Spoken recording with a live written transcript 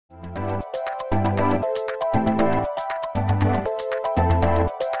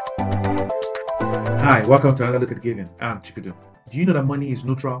Hi, welcome to another look at giving. I'm Chikudu. Do you know that money is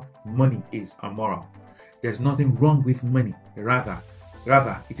neutral? Money is amoral. There's nothing wrong with money. Rather,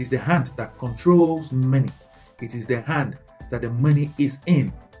 it is the hand that controls money. It is the hand that the money is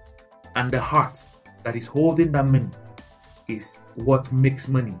in, and the heart that is holding that money is what makes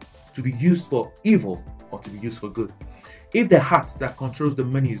money to be used for evil or to be used for good. If the heart that controls the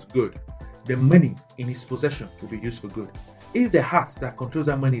money is good, the money in its possession will be used for good. If the heart that controls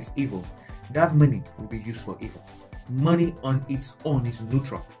that money is evil, that money will be used for evil. Money on its own is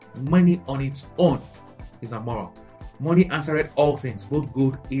neutral. Money on its own is amoral. Money answereth all things, both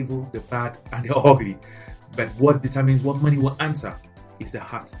good, evil, the bad, and the ugly. But what determines what money will answer is the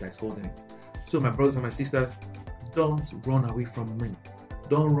heart that is holding it. So my brothers and my sisters, don't run away from money.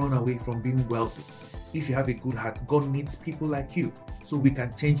 Don't run away from being wealthy. If you have a good heart, God needs people like you so we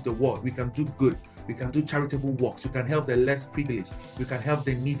can change the world. We can do good. We can do charitable works. We can help the less privileged. We can help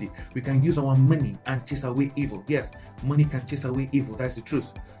the needy. We can use our money and chase away evil. Yes, money can chase away evil. That's the truth.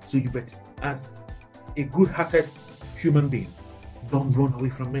 So you bet, as a good-hearted human being, don't run away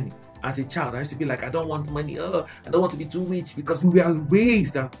from money. As a child, I used to be like, I don't want money. I don't want to be too rich, because we were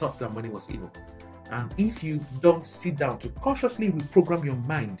raised and taught that money was evil. And if you don't sit down to consciously reprogram your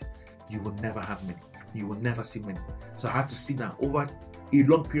mind, you will never have money. You will never see money. So I had to sit down over a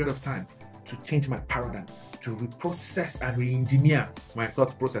long period of time to change my paradigm, to reprocess and re-engineer my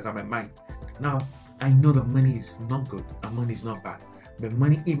thought process and my mind. Now, I know that money is not good and money is not bad, but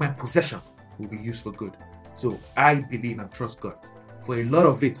money in my possession will be used for good. So I believe and trust God for a lot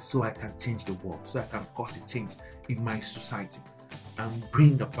of it, so I can change the world, so I can cause a change in my society and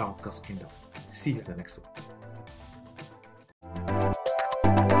bring about God's kingdom. See you at the next one.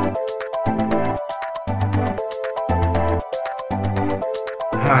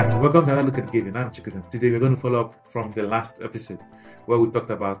 Hi, welcome to another look at giving. I'm Chikudu. Today we're going to follow up from the last episode where we talked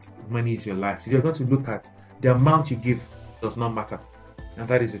about money is your life. Today we're going to look at the amount you give does not matter, and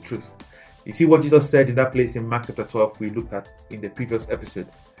that is the truth. You see what Jesus said in that place in Mark chapter 12 we looked at in the previous episode,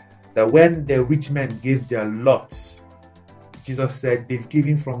 that when the rich men gave their lots, Jesus said they've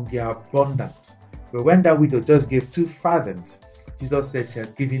given from their abundance. But when that widow just gave 2 fathoms, Jesus said she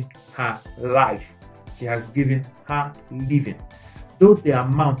has given her life. She has given her living. Though the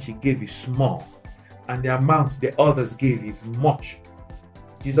amount she gave is small and the amount the others gave is much,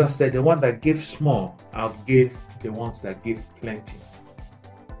 Jesus said the one that gave small outgave the ones that gave plenty.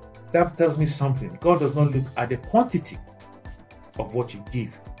 That tells me something. God does not look at the quantity of what you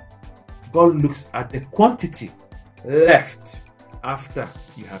give. God looks at the quantity left after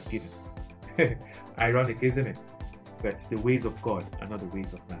you have given. Ironic, isn't it? But the ways of God are not the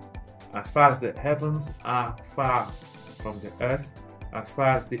ways of man. As far as the heavens are far from the earth, as far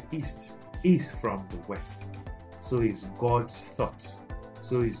as the east is from the west, so is God's thought,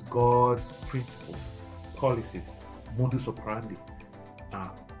 so is God's principles, policies, modus operandi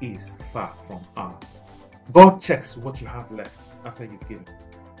is far from ours. God checks what you have left after you've given.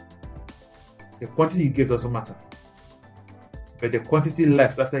 The quantity you give doesn't matter, but the quantity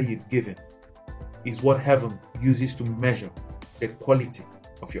left after you've given is what heaven uses to measure the quality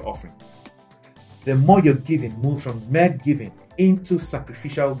of your offering. The more your giving moves from mere giving into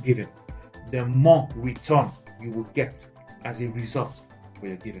sacrificial giving, the more return you will get as a result for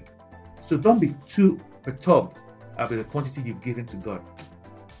your giving. So don't be too perturbed about the quantity you've given to God,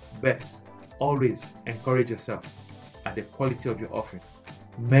 but always encourage yourself at the quality of your offering,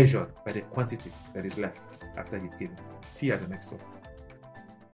 measured by the quantity that is left after you've given. See you at the next one.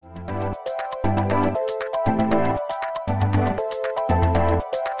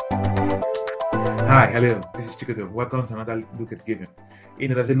 Hi, hello, this is Chikudu. Welcome to another look at giving.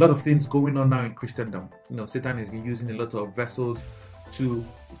 There's a lot of things going on now in Christendom. Satan has been using a lot of vessels to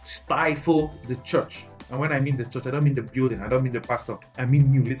stifle the church. And when I mean the church, I don't mean the building, I don't mean the pastor. I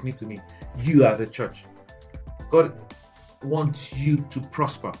mean you, listening to me. You are the church. God wants you to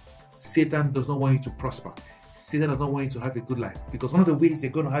prosper. Satan does not want you to prosper. Satan does not want you to have a good life. Because one of the ways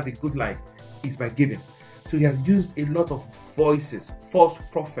you're going to have a good life is by giving. So he has used a lot of voices, false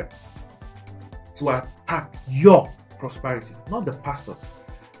prophets, to attack your prosperity, not the pastors.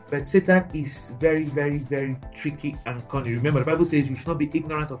 But Satan is very, very, very tricky and cunning. Remember, the Bible says you should not be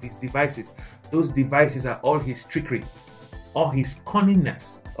ignorant of his devices. Those devices are all his trickery, all his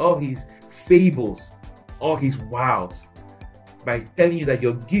cunningness, all his fables, all his wiles. By telling you that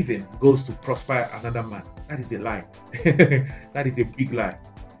your giving goes to prosper another man. That is a lie. That is a big lie.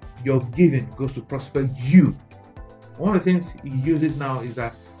 Your giving goes to prosper you. One of the things he uses now is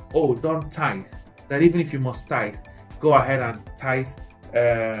that, don't tithe. That even if you must tithe, go ahead and tithe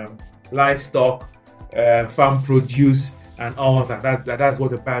livestock, farm produce, and all that. That's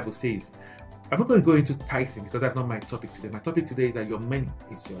what the Bible says. I'm not going to go into tithing because that's not my topic today. My topic today is that your money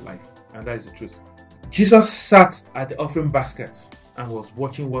is your life, and that is the truth. Jesus sat at the offering basket and was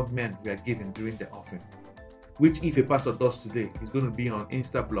watching what men were giving during the offering, which if a pastor does today, he's going to be on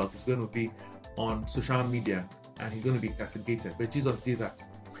Insta blog, he's going to be on social media, and he's going to be castigated. But Jesus did that.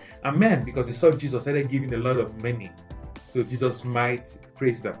 And men, because they saw Jesus, started giving a lot of money, so Jesus might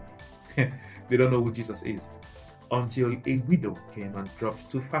praise them. They don't know who Jesus is. Until a widow came and dropped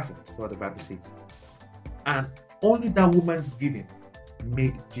 2 farthings, that's what the Bible says. And only that woman's giving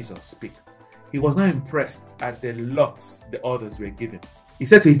made Jesus speak. He was not impressed at the lots the others were giving. He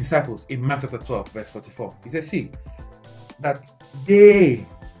said to his disciples in Mark chapter 12, verse 44, he said, see, that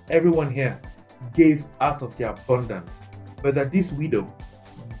everyone here, gave out of their abundance, but that this widow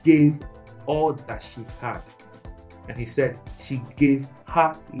gave all that she had. And he said, she gave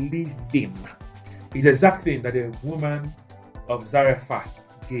her living. It's the exact thing that the woman of Zarephath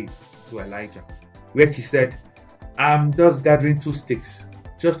gave to Elijah, where she said, I'm just gathering 2 sticks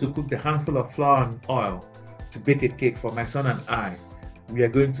just to cook the handful of flour and oil to bake a cake for my son and I. We are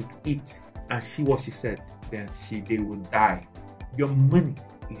going to eat. And what she said, then they will die. Your money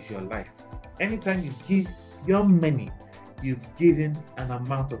is your life. Anytime you give your money, you've given an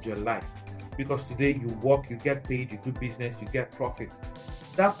amount of your life. Because today you work, you get paid, you do business, you get profits.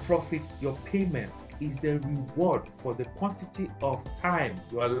 That profit, your payment, is the reward for the quantity of time,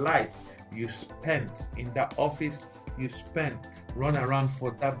 your life you spent in that office, you spent run around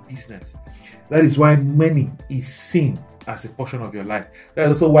for that business. That is why money is seen as a portion of your life. That's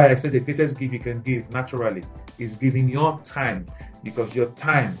also why I said the greatest gift you can give naturally is giving your time, because your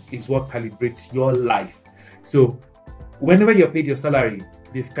time is what calibrates your life. So whenever you're paid your salary,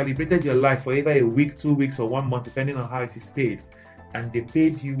 they've calibrated your life for either a week, 2 weeks, or 1 month, depending on how it is paid. And they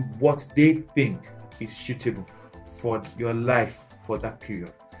paid you what they think is suitable for your life for that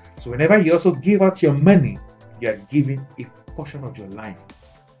period. So whenever you also give out your money, you are giving a portion of your life.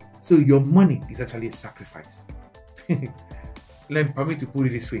 So your money is actually a sacrifice. Let me to put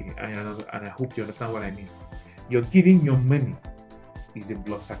it this way, and I hope you understand what I mean. You're giving your money is a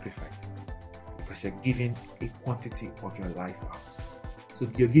blood sacrifice, because you're giving a quantity of your life out. So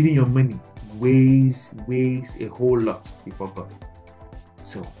you're giving your money weighs a whole lot before God.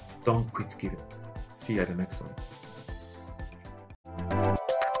 So don't quit giving. See you at the next one.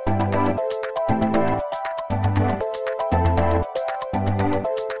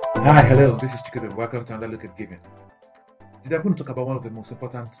 Hi, hello, this is Chikudu. Welcome to another look at giving. Today I'm going to talk about one of the most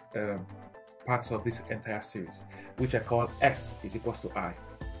important parts of this entire series, which I call S is equals to I.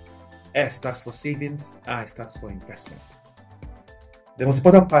 S stands for savings, I stands for investment. The most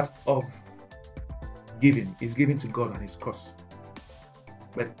important part of giving is giving to God and His cause.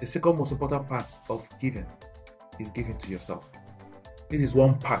 But the second most important part of giving is giving to yourself. This is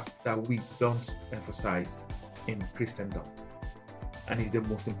one part that we don't emphasize in Christendom, and it's the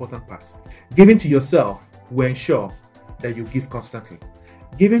most important part. Giving to yourself will ensure that you give constantly.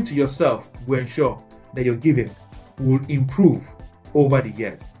 Giving to yourself will ensure that your giving will improve over the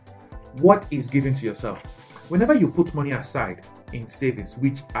years. What is giving to yourself? Whenever you put money aside in savings,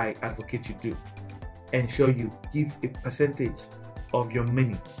 which I advocate you do, ensure you give a percentage of your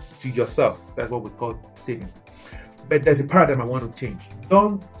money to yourself. That's what we call savings. But there's a paradigm I want to change.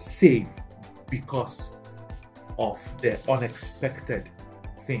 Don't save because of the unexpected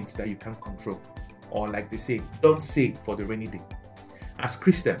things that you can't control. Or like they say, don't save for the rainy day. As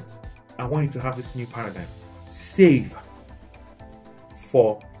Christians, I want you to have this new paradigm. Save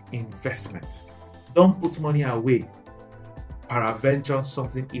for investment. Don't put money away. Peradventure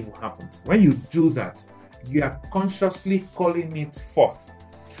something evil happens. When you do that, you are consciously calling it forth,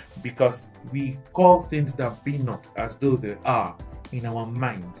 because we call things that be not as though they are in our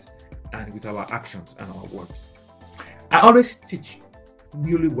minds and with our actions and our words. I always teach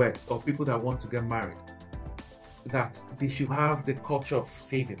newlyweds or people that want to get married that they should have the culture of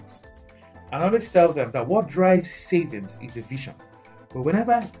savings. I always tell them that what drives savings is a vision. But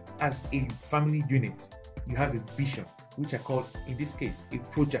whenever, as a family unit, you have a vision, which I call, in this case, a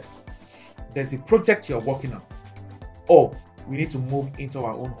project. There's a project you're working on. Oh, we need to move into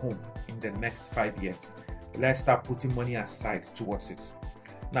our own home in the next 5 years. Let's start putting money aside towards it.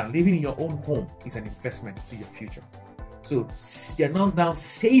 Now, living in your own home is an investment to your future. So you're not now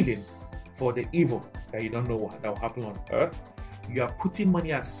saving for the evil that you don't know what that will happen on earth. You are putting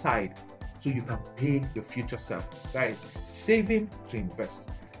money aside so you can pay your future self. That is saving to invest.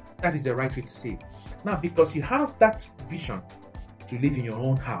 That is the right way to save. Now, because you have that vision to live in your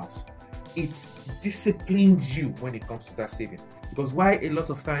own house, it disciplines you when it comes to that saving. Because why a lot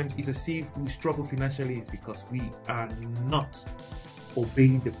of times it's as if we struggle financially is because we are not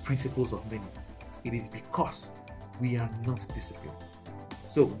obeying the principles of money. It is because we are not disciplined.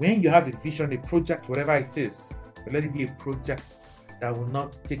 So when you have a vision, a project, whatever it is, but let it be a project that will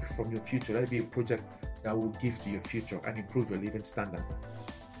not take from your future. Let it be a project that will give to your future and improve your living standard.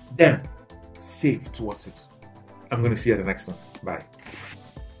 Then save towards it. I'm going to see you at the next one. Bye.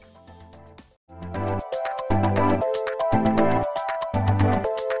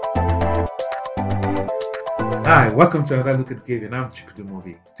 Hi, welcome to another look at giving. I'm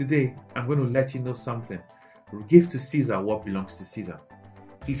Chukwudumobi. Today, I'm going to let you know something. Give to Caesar what belongs to Caesar.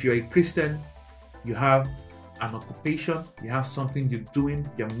 If you're a Christian, you have an occupation, you have something you're doing,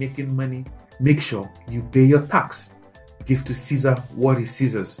 you're making money, make sure you pay your tax. Give to Caesar what is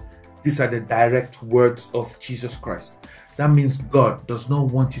Caesar's. These are the direct words of Jesus Christ. That means God does not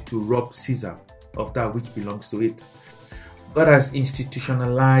want you to rob Caesar of that which belongs to it. God has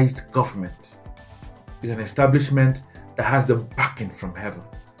institutionalized government. It's an establishment that has the backing from heaven.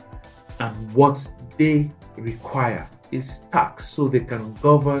 And what they require is tax so they can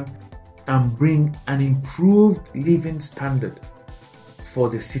govern and bring an improved living standard for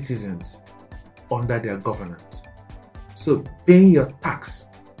the citizens under their governance. So paying your tax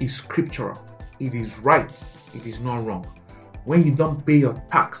is scriptural. It is right. It is not wrong. When you don't pay your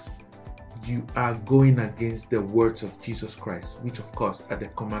tax, you are going against the words of Jesus Christ, which of course are the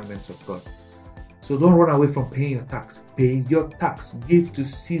commandments of God. So don't run away from paying your tax. Pay your tax. Give to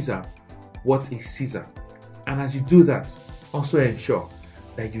Caesar what is Caesar. And as you do that, also ensure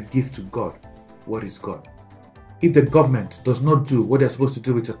that you give to God what is God. If the government does not do what they're supposed to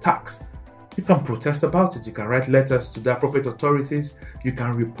do with your tax, you can protest about it. You can write letters to the appropriate authorities. You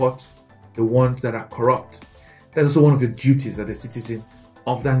can report the ones that are corrupt. That's also one of your duties as a citizen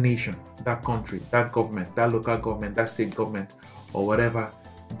of that nation, that country, that government, that local government, that state government, or whatever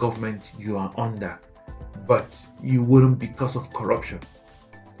government you are under. But you wouldn't, because of corruption,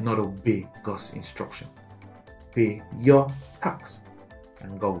 not obey God's instruction. Pay your tax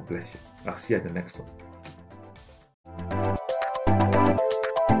and God will bless you. I'll see you at the next one.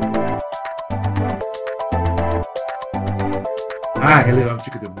 Hi, hello, I'm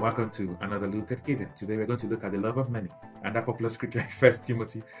Chukwudum. Welcome to another look at giving. Today we're going to look at the love of money. And that popular scripture in 1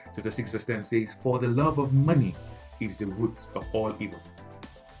 Timothy chapter 6 verse 10 says, "For the love of money is the root of all evil."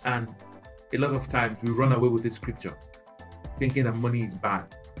 And a lot of times we run away with this scripture thinking that money is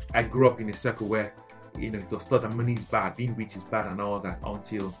bad. I grew up in a circle where it was thought that money is bad, being rich is bad and all that,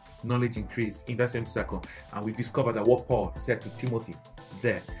 until knowledge increased in that same circle. And we discovered that what Paul said to Timothy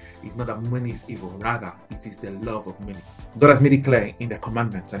there is not that money is evil, rather it is the love of money. God has made it clear in the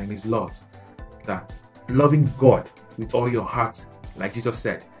commandments and in his laws that loving God with all your heart, like Jesus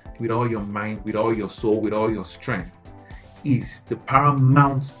said, with all your mind, with all your soul, with all your strength, is the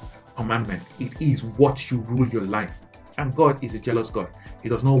paramount commandment. It is what should rule your life. And God is a jealous God. He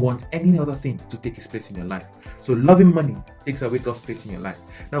does not want any other thing to take his place in your life. So loving money takes away God's place in your life.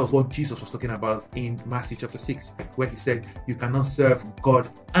 That was what Jesus was talking about in Matthew chapter 6, where he said, you cannot serve God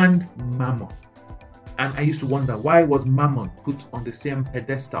and mammon. And I used to wonder, why was mammon put on the same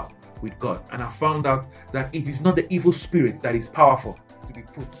pedestal with God? And I found out that it is not the evil spirit that is powerful to be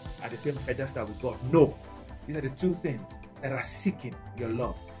put at the same pedestal with God. No, these are the two things that are seeking your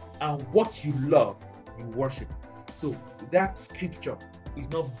love. And what you love, you worship. So that scripture is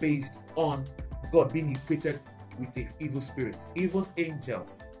not based on God being equated with an evil spirit. Evil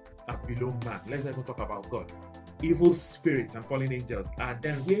angels are below man. Let's not even talk about God. Evil spirits and fallen angels are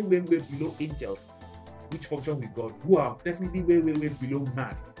then way below angels, which function with God, who are definitely way below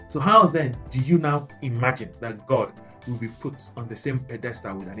man. So how then do you now imagine that God will be put on the same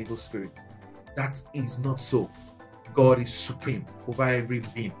pedestal with an evil spirit? That is not so. God is supreme over every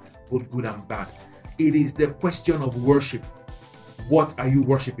being, both good and bad. It is the question of worship. What are you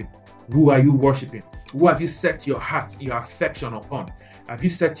worshiping? Who are you worshiping? Who have you set your heart, your affection upon? Have you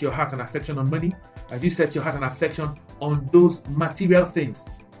set your heart and affection on money? Have you set your heart and affection on those material things?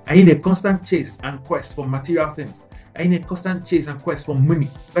 Are you in a constant chase and quest for material things? Are you in a constant chase and quest for money?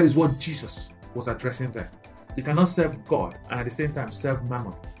 That is what Jesus was addressing there. You cannot serve God and at the same time serve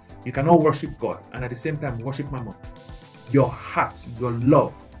mammon. You cannot worship God and at the same time worship mammon. Your heart, your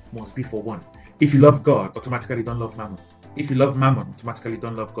love must be for one. If you love God, automatically you don't love mammon. If you love mammon, automatically you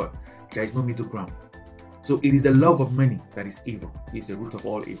don't love God. There is no middle ground. So it is the love of money that is evil. It is the root of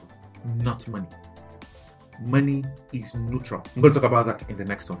all evil, not money. Money is neutral. I'm going to talk about that in the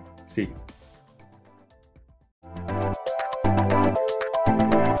next one. See you.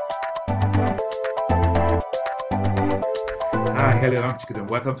 Hi, hello, I'm Chukwudum.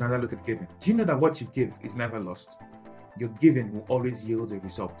 Welcome to another look at giving. Do you know that what you give is never lost? your giving will always yield a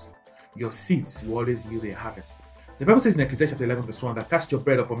result. Your seeds will always yield a harvest. The Bible says in Ecclesiastes chapter 11 verse 1 that cast your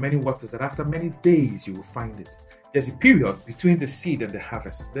bread upon many waters, that after many days you will find it. There's a period between the seed and the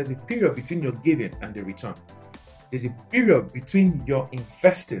harvest. There's a period between your giving and the return. There's a period between your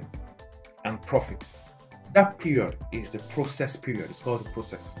investing and profit. That period is the process period. It's called the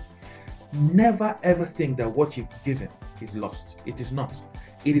process. Never ever think that what you've given is lost. It is not.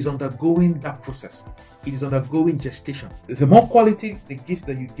 It is undergoing that process. It is undergoing gestation. The more quality the gift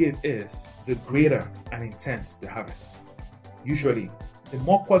that you give is, the greater and intense the harvest. Usually, the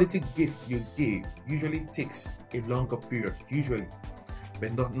more quality gifts you give usually takes a longer period, usually,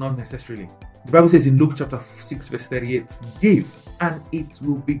 but not necessarily. The Bible says in Luke chapter 6 verse 38, give and it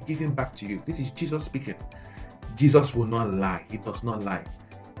will be given back to you. This is Jesus speaking. Jesus will not lie. He does not lie.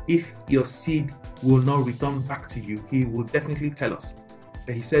 If your seed will not return back to you, he will definitely tell us.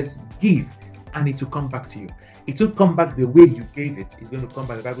 But he says, give and it will come back to you. It will come back the way you gave it. It's going to come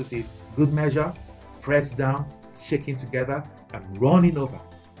back. The Bible says, good measure, pressed down, shaking together, and running over,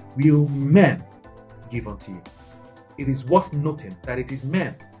 will men give unto you. It is worth noting that it is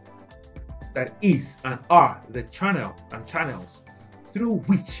men that is and are the channel and channels through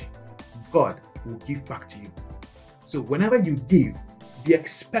which God will give back to you. So whenever you give, be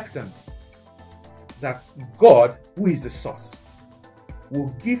expectant that God, who is the source,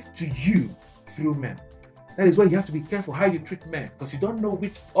 will give to you through men. That is why you have to be careful how you treat men, because you don't know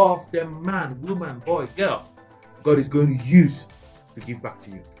which of them, man, woman, boy, girl, God is going to use to give back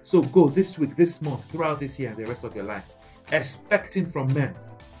to you. So go this week, this month, throughout this year and the rest of your life, expecting from men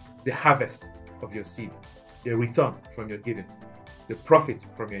the harvest of your seed, the return from your giving, the profit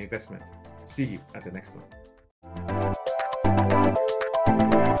from your investment. See you at the next one.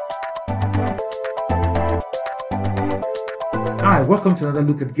 Hi, welcome to another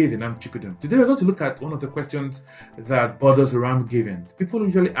look at giving. I'm Chikudum. Today we're going to look at one of the questions that bothers around giving. People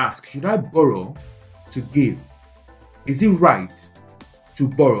usually ask, should I borrow to give? Is it right to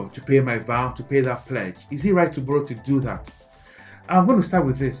borrow to pay my vow, to pay that pledge? Is it right to borrow to do that? I'm going to start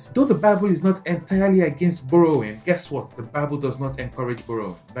with this. Though the Bible is not entirely against borrowing, guess what? The Bible does not encourage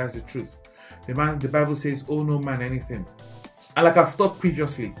borrowing. That's the truth. The Bible says, owe no man anything. And like I've taught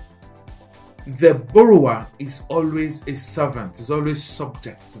previously, the borrower is always a servant, is always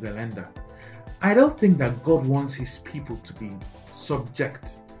subject to the lender. I don't think that God wants his people to be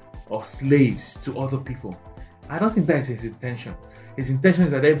subject or slaves to other people. I don't think that is his intention. His intention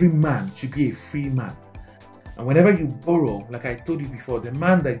is that every man should be a free man. And whenever you borrow, like I told you before, the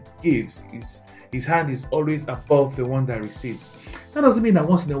man that gives, his hand is always above the one that receives. That doesn't mean that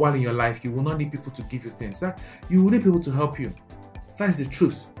once in a while in your life, you will not need people to give you things. You will need people to help you. That is the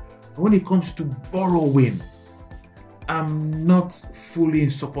truth. But when it comes to borrowing, I'm not fully in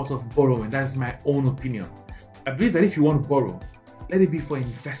support of borrowing. That's my own opinion. I believe that if you want to borrow, let it be for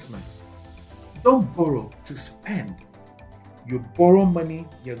investment. Don't borrow to spend. You borrow money,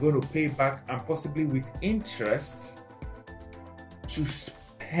 you're going to pay back, and possibly with interest, to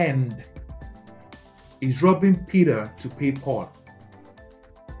spend. Is robbing Peter to pay Paul.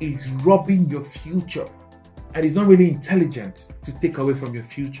 Is robbing your future. And it's not really intelligent to take away from your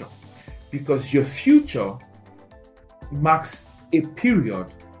future, because your future marks a period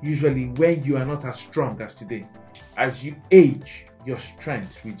usually when you are not as strong as today. As you age, your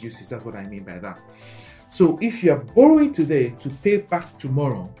strength reduces. That's what I mean by that. So if you are borrowing today to pay back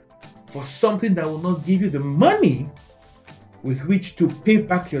tomorrow for something that will not give you the money with which to pay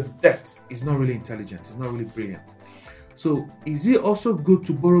back your debt, is not really intelligent. It's not really brilliant. So is it also good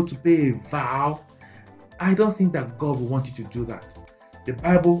to borrow to pay a vow? I don't think that God will want you to do that. The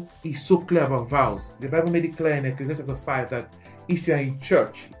Bible is so clear about vows. The Bible made it clear in Ecclesiastes chapter 5 that if you are in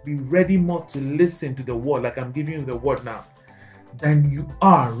church, be ready more to listen to the word, like I'm giving you the word now, than you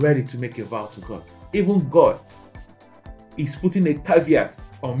are ready to make a vow to God. Even God is putting a caveat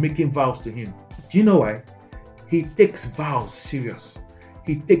on making vows to him. Do you know why? He takes vows serious.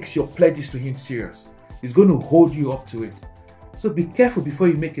 He takes your pledges to him serious. He's going to hold you up to it. So be careful before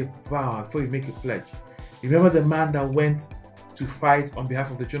you make a vow, before you make a pledge. Remember the man that went to fight on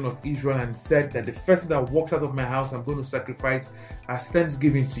behalf of the children of Israel and said that the first that walks out of my house, I'm going to sacrifice as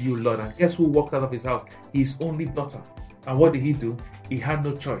thanksgiving to you, Lord. And guess who walked out of his house? His only daughter. And what did he do? He had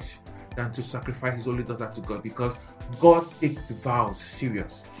no choice than to sacrifice his only daughter to God, because God takes vows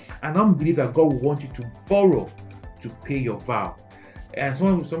serious. And I don't believe that God will want you to borrow to pay your vow. And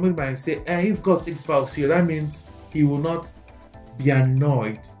somebody might say, if God takes vows serious, that means he will not be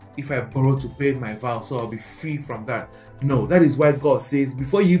annoyed if I borrow to pay my vow, so I'll be free from that. No, that is why God says,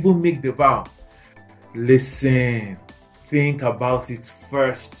 before you even make the vow, listen, think about it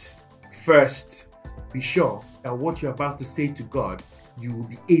first. be sure that what you're about to say to God, you will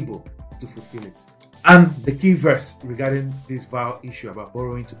be able to fulfill it. And the key verse regarding this vow issue about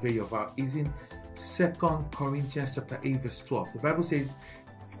borrowing to pay your vow is in 2 Corinthians chapter 8 verse 12. The Bible says,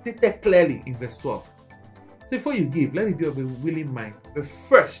 stated clearly in verse 12. So before you give, let it be of a willing mind. But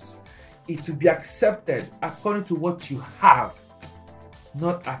first, it will be accepted according to what you have,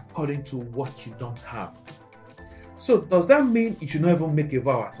 not according to what you don't have. So does that mean you should not even make a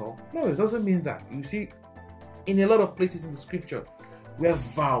vow at all? No, it doesn't mean that. You see, in a lot of places in the scripture where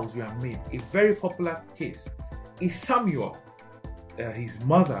vows were made, a very popular case is Samuel. His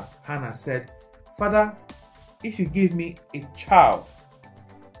mother, Hannah, said, Father, if you give me a child,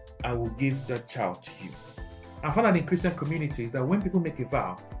 I will give that child to you. I found that in Christian communities that when people make a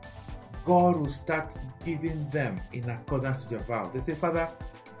vow, God will start giving them in accordance to their vow. They say, Father,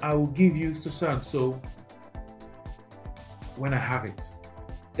 I will give you so and so when I have it.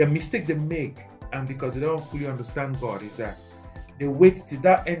 The mistake they make, and because they don't fully understand God, is that they wait till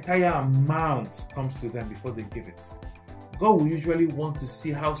that entire amount comes to them before they give it. God will usually want to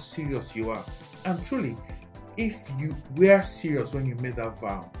see how serious you are. And truly, if you were serious when you made that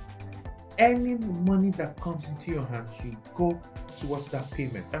vow, any money that comes into your hands should go towards that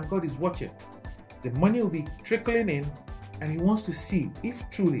payment. And God is watching. The money will be trickling in, and He wants to see if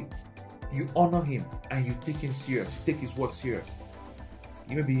truly you honor Him and you take Him serious, you take His word serious.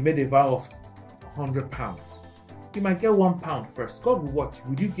 Maybe you made a vow of £100. You might get £1 first. God will watch.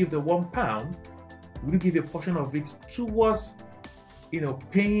 Would you give the £1? Would you give a portion of it towards,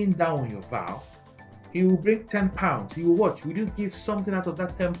 paying down your vow? He will bring £10. He will watch. Will you give something out of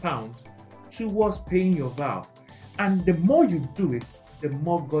that £10 towards paying your vow? And the more you do it, the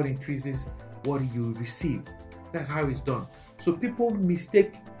more God increases what you receive. That's how it's done. So people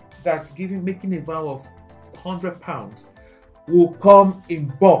mistake that making a vow of £100 will come in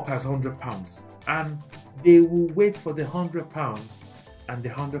bulk as £100, and they will wait for the £100, and the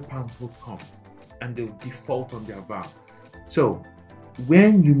 £100 will come, and they will default on their vow. So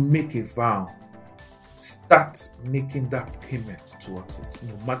when you make a vow, start making that payment towards it,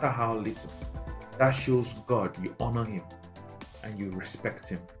 no matter how little. That shows God you honor Him and you respect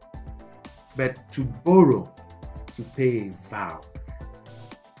Him. But to borrow to pay a vow,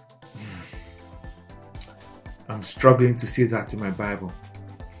 I'm struggling to see that in my Bible,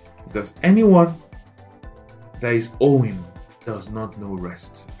 because anyone that is owing does not know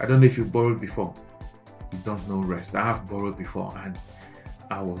rest. I don't know if you've borrowed before. You don't know rest. I have borrowed before, and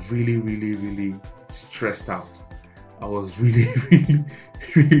I was really, really, really stressed out. I was really, really,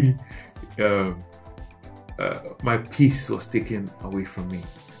 really, my peace was taken away from me,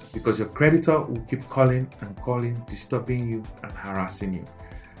 because your creditor will keep calling and calling, disturbing you and harassing you.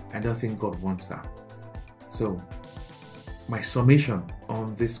 I don't think God wants that. So my summation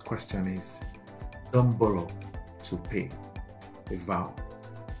on this question is, don't borrow to pay a vow.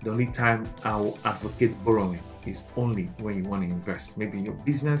 The only time I will advocate borrowing is only when you want to invest, maybe in your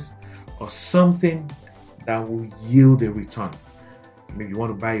business or something that will yield a return. Maybe you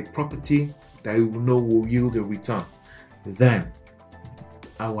want to buy a property that you know will yield a return. Then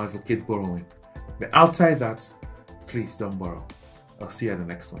I will advocate borrowing. But outside that, please don't borrow. I'll see you at the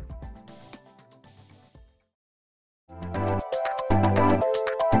next one.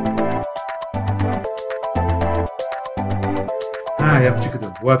 Hi, I'm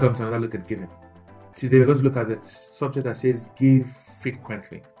Chikudu. Welcome to another look at giving. Today we're going to look at the subject that says give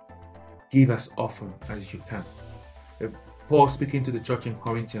frequently. Give as often as you can. Paul, speaking to the church in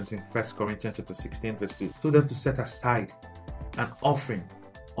Corinthians in 1 Corinthians chapter 16 verse 2, told them to set aside an offering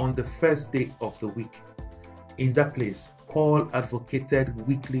on the first day of the week. In that place, Paul advocated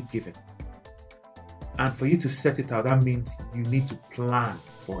weekly giving. And for you to set it out, that means you need to plan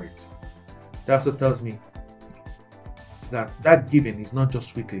for it. That also tells me that giving is not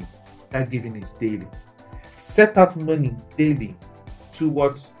just weekly, that giving is daily. Set out money daily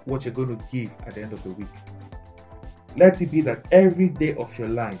towards what you're going to give at the end of the week. Let it be that every day of your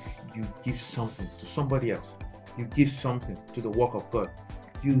life you give something to somebody else. You give something to the work of God.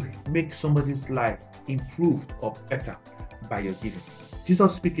 You make somebody's life improved or better by your giving.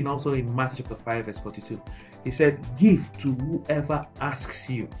 Jesus speaking also in Matthew chapter 5 verse 42. He said, give to whoever asks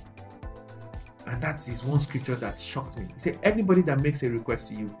you. And that is one scripture that shocked me. He said, anybody that makes a request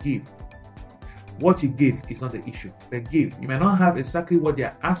to you, give. What you give is not the issue, but give. You may not have exactly what they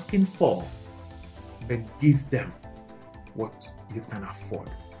are asking for, but give them what you can afford.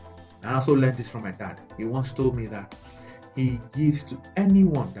 I also learned this from my dad. He once told me that he gives to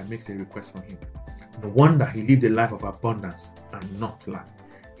anyone that makes a request from him. No wonder he lived a life of abundance and not lack.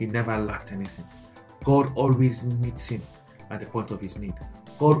 He never lacked anything. God always meets him at the point of his need.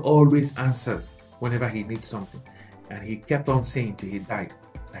 God always answers whenever he needs something. And he kept on saying till he died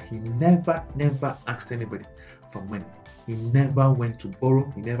that he never asked anybody for money. He never went to borrow.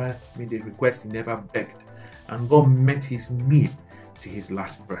 He never made a request. He never begged. And God met his need to his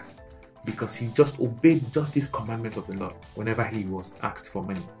last breath, because he just obeyed just this commandment of the Lord whenever he was asked for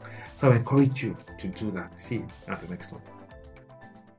money. So I encourage you to do that. See you at the next one.